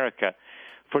North America.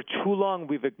 For too long,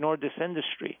 we've ignored this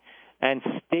industry. And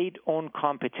state-owned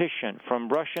competition from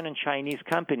Russian and Chinese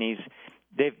companies,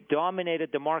 they've dominated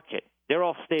the market. They're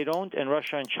all state-owned in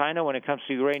Russia and China when it comes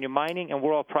to uranium mining, and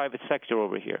we're all private sector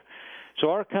over here. So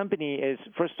our company is,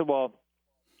 first of all,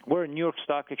 we're a New York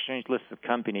Stock Exchange-listed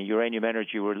company, Uranium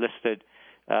Energy. We're listed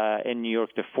in New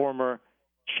York. The former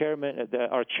chairman,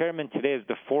 our chairman today is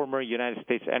the former United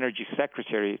States Energy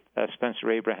Secretary,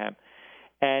 Spencer Abraham.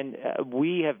 And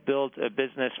we have built a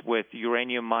business with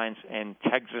uranium mines in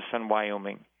Texas and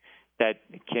Wyoming that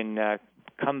can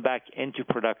come back into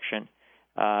production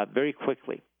very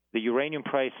quickly. The uranium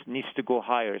price needs to go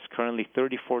higher. It's currently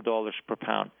 $34 per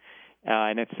pound.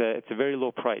 And it's a very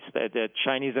low price. The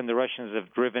Chinese and the Russians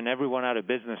have driven everyone out of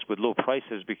business with low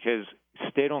prices because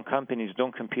state-owned companies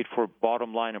don't compete for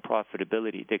bottom line and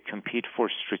profitability. They compete for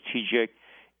strategic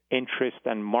interest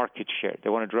and market share. They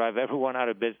want to drive everyone out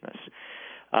of business.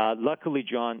 Luckily,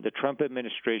 John, the Trump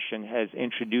administration has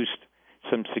introduced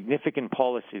some significant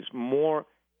policies. More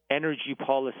energy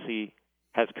policy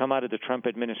has come out of the Trump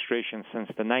administration since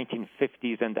the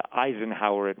 1950s and the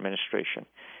Eisenhower administration.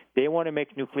 They want to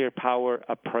make nuclear power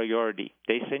a priority.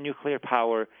 They say nuclear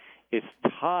power is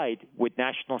tied with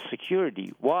national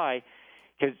security. Why?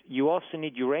 Because you also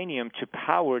need uranium to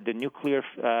power the nuclear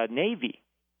navy.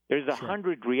 There's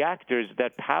 100 reactors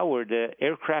that power the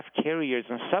aircraft carriers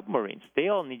and submarines. They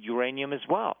all need uranium as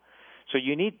well. So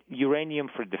you need uranium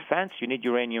for defense. You need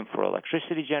uranium for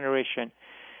electricity generation.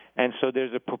 And so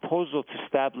there's a proposal to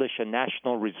establish a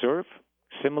national reserve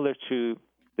similar to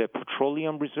the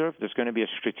petroleum reserve. There's going to be a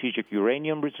strategic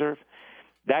uranium reserve.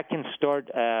 That can start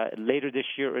later this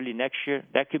year, early next year.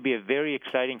 That could be a very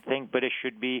exciting thing, but it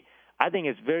should be, I think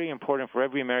it's very important for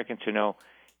every American to know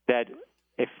that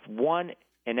if 1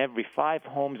 in every 5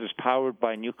 homes is powered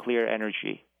by nuclear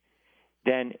energy,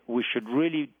 then we should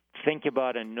really think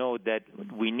about and know that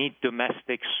we need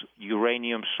domestic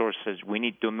uranium sources. We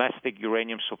need domestic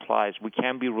uranium supplies. We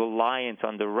can't be reliant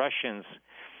on the Russians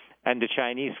and the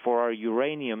Chinese for our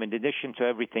uranium in addition to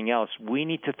everything else. We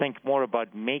need to think more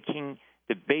about making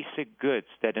the basic goods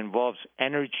that involves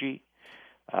energy,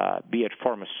 be it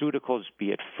pharmaceuticals,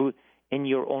 be it food, in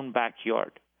your own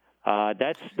backyard.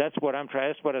 That's what I'm trying.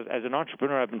 That's what, as an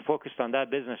entrepreneur, I've been focused on that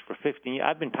business for 15 years.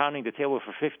 I've been pounding the table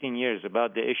for 15 years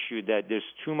about the issue that there's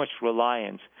too much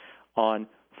reliance on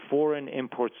foreign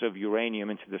imports of uranium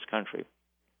into this country.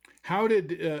 How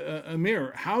did,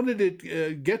 Amir, how did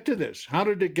it get to this? How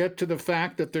did it get to the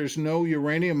fact that there's no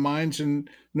uranium mines in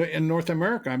North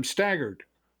America? I'm staggered.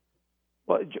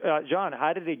 Well, John,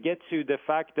 how did it get to the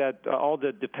fact that all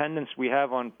the dependence we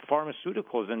have on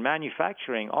pharmaceuticals and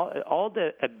manufacturing, all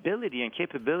the ability and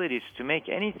capabilities to make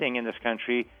anything in this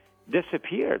country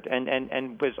disappeared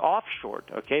and was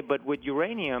offshored, okay? But with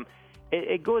uranium,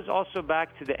 it goes also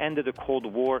back to the end of the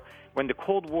Cold War. When the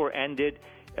Cold War ended,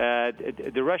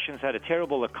 the Russians had a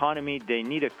terrible economy. They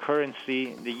needed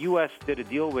currency. The U.S. did a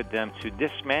deal with them to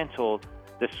dismantle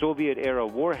the Soviet-era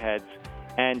warheads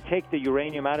and take the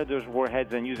uranium out of those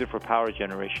warheads and use it for power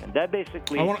generation. That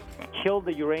basically killed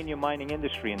the uranium mining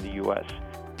industry in the U.S.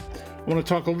 I want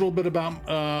to talk a little bit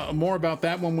about more about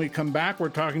that when we come back. We're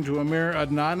talking to Amir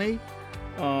Adnani,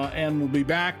 and we'll be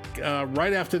back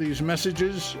right after these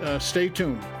messages. Stay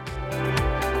tuned.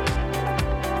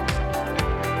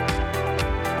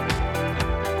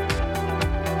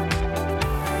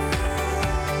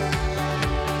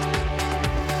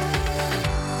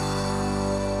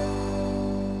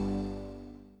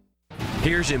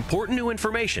 Here's important new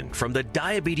information from the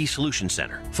Diabetes Solution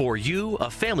Center for you, a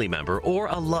family member, or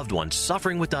a loved one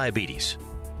suffering with diabetes.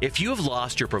 If you have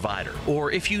lost your provider,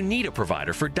 or if you need a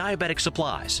provider for diabetic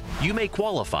supplies, you may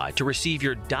qualify to receive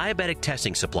your diabetic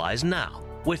testing supplies now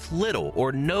with little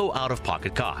or no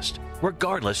out-of-pocket cost,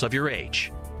 regardless of your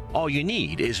age. All you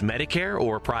need is Medicare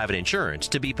or private insurance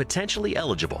to be potentially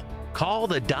eligible. Call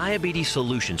the Diabetes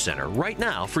Solution Center right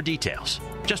now for details.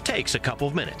 Just takes a couple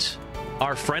of minutes.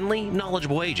 Our friendly,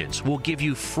 knowledgeable agents will give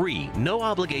you free,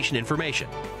 no-obligation information,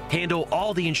 handle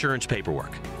all the insurance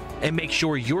paperwork, and make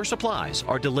sure your supplies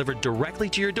are delivered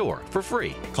directly to your door for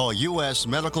free. Call U.S.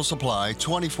 Medical Supply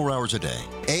 24 hours a day.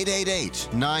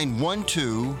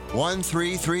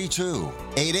 888-912-1332.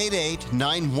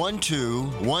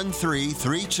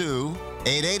 888-912-1332.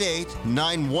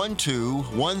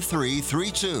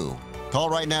 888-912-1332.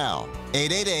 Call right now.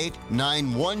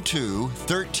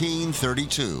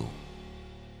 888-912-1332.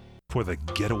 For the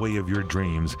getaway of your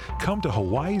dreams, come to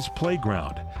Hawaii's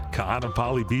Playground,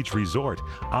 Ka'anapali Beach Resort,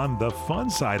 on the fun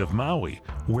side of Maui,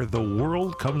 where the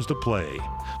world comes to play.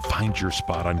 Find your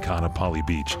spot on Ka'anapali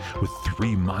Beach with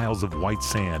 3 miles of white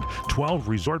sand, 12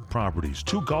 resort properties,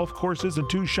 2 golf courses, and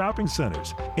 2 shopping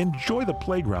centers. Enjoy the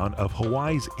playground of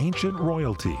Hawaii's ancient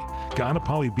royalty.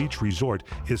 Ka'anapali Beach Resort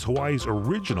is Hawaii's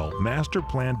original master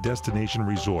planned destination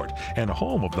resort and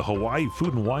home of the Hawaii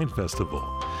Food and Wine Festival.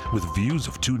 With views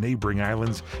of 2 neighboring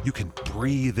islands, you can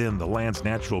breathe in the land's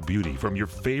natural beauty from your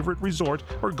favorite resort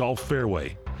or golf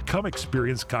fairway. Come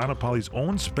experience Ka'anapali's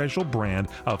own special brand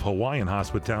of Hawaiian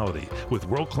hospitality with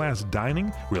world-class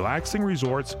dining, relaxing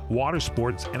resorts, water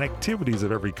sports, and activities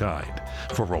of every kind.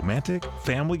 For romantic,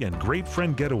 family, and great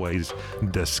friend getaways,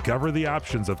 discover the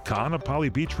options of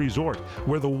Ka'anapali Beach Resort,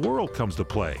 where the world comes to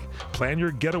play. Plan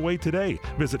your getaway today.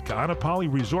 Visit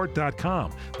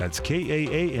Ka'anapaliResort.com. That's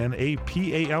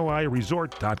KAANAPALI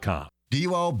Resort.com. Do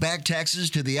you owe back taxes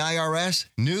to the IRS?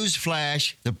 News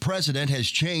flash, the president has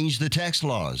changed the tax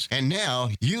laws, and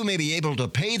now you may be able to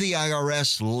pay the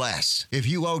IRS less. If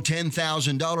you owe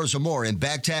 $10,000 or more in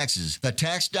back taxes, the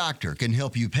tax doctor can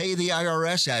help you pay the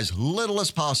IRS as little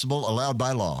as possible allowed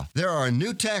by law. There are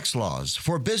new tax laws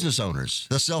for business owners,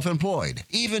 the self-employed,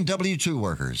 even W-2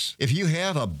 workers. If you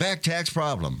have a back tax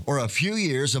problem or a few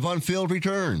years of unfilled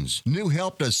returns, new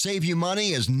help to save you money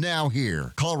is now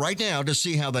here. Call right now to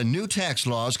see how the new tax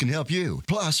laws can help you.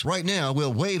 Plus, right now,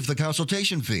 we'll waive the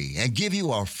consultation fee and give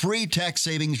you a free tax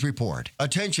savings report.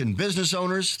 Attention business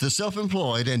owners, the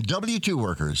self-employed, and W-2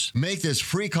 workers. Make this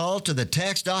free call to the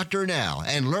tax doctor now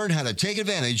and learn how to take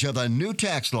advantage of the new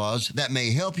tax laws that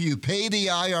may help you pay the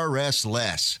IRS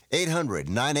less.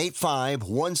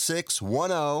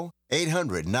 800-985-1610.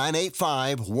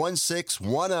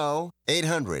 800-985-1610.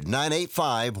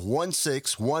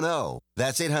 800-985-1610.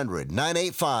 That's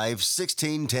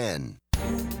 800-985-1610.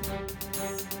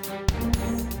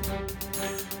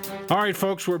 All right,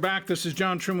 folks, we're back. This is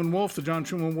John Truman Wolfe, the John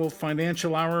Truman Wolfe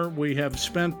Financial Hour. We have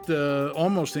spent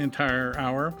almost the entire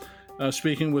hour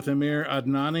speaking with Amir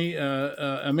Adnani.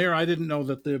 Amir, I didn't know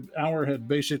that the hour had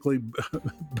basically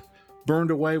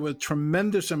burned away with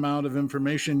tremendous amount of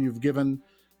information you've given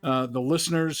the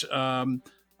listeners.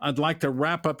 I'd like to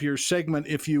wrap up your segment,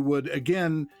 if you would,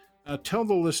 again, tell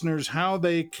the listeners how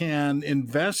they can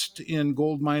invest in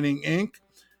GoldMining Inc.,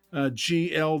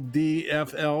 GLDFL,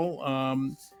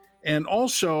 and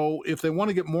also if they want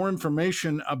to get more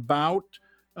information about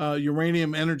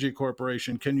Uranium Energy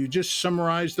Corporation. Can you just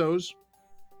summarize those?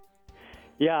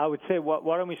 Yeah, I would say,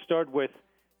 why don't we start with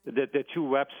the 2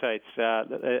 websites.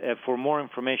 For more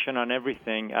information on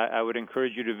everything, I would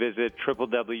encourage you to visit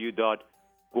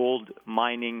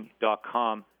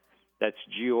www.goldmining.com. That's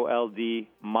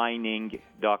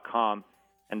GOLDmining.com.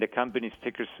 And the company's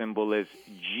ticker symbol is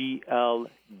GLDLF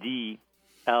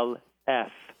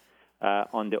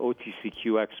on the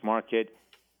OTCQX market.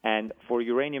 And for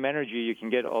uranium energy, you can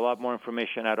get a lot more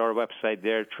information at our website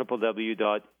there,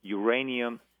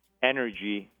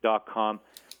 www.uraniumenergy.com.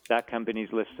 That company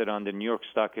is listed on the New York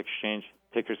Stock Exchange,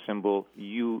 ticker symbol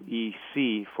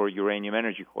UEC for Uranium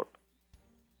Energy Corp.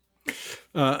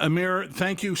 Amir,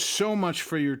 thank you so much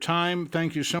for your time.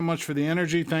 Thank you so much for the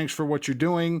energy. Thanks for what you're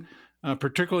doing,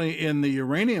 particularly in the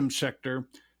uranium sector.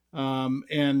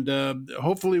 And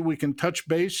hopefully we can touch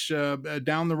base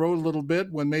down the road a little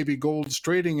bit when maybe gold's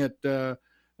trading at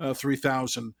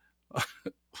 3,000.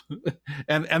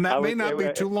 and that may not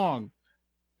be too long.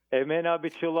 It may not be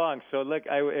too long. So, look,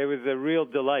 it was a real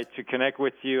delight to connect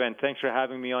with you, and thanks for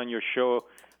having me on your show.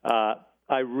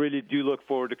 I really do look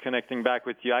forward to connecting back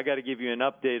with you. I got to give you an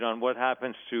update on what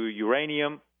happens to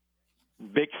uranium.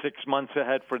 Big 6 months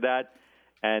ahead for that,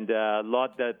 and a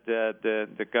lot that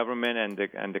the government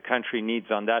and the country needs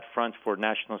on that front for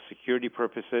national security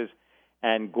purposes,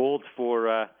 and gold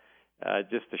for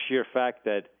just the sheer fact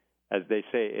that, as they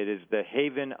say, it is the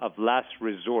haven of last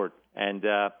resort, and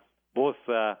both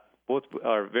are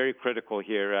very critical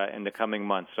here in the coming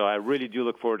months. So I really do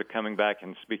look forward to coming back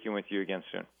and speaking with you again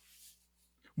soon.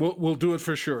 We'll do it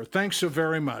for sure. Thanks so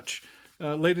very much.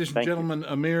 Ladies and gentlemen,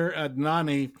 Amir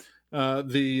Adnani,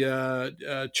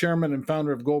 the chairman and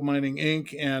founder of GoldMining,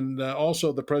 Inc., and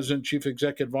also the president, chief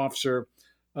executive officer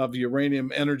of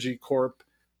Uranium Energy Corp.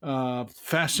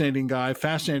 Fascinating guy,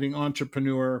 fascinating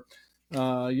entrepreneur,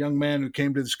 young man who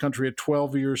came to this country at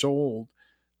 12 years old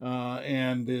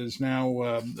and is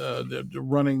now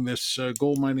running this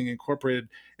GoldMining Incorporated.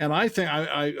 And I think,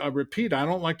 I repeat, I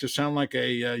don't like to sound like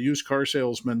a used car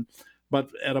salesman,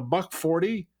 but at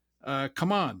 $140,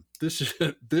 come on, this is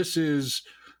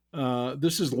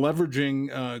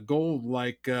leveraging gold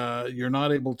like you're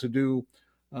not able to do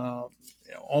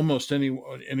almost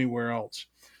anywhere else.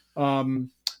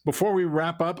 Before we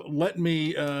wrap up, let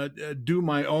me do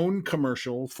my own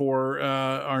commercial for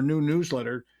our new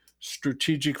newsletter,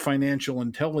 Strategic Financial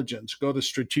Intelligence. Go to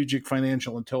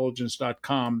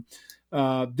strategicfinancialintelligence.com.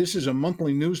 This is a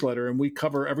monthly newsletter, and we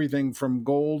cover everything from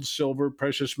gold, silver,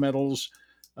 precious metals,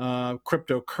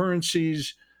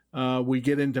 cryptocurrencies. We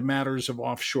get into matters of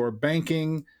offshore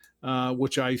banking,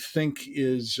 which I think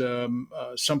is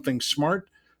something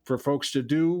smart for folks to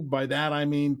do. By that, I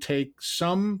mean take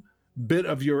some bit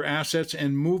of your assets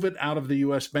and move it out of the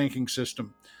U.S. banking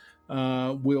system.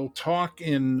 We'll talk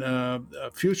in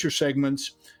future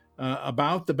segments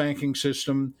about the banking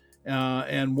system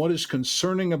and what is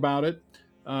concerning about it,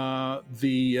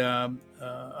 the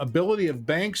ability of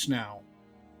banks now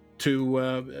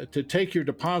to take your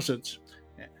deposits.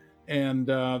 And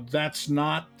that's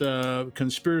not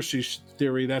conspiracy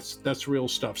theory. That's real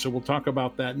stuff. So we'll talk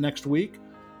about that next week.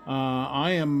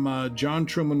 I am John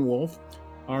Truman Wolfe.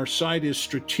 Our site is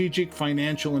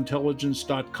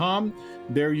strategicfinancialintelligence.com.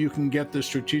 There you can get the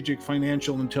Strategic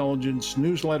Financial Intelligence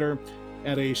newsletter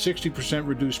at a 60%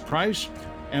 reduced price.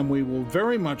 And we will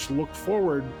very much look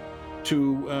forward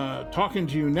to talking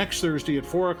to you next Thursday at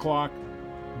 4 o'clock.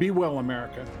 Be well,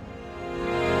 America.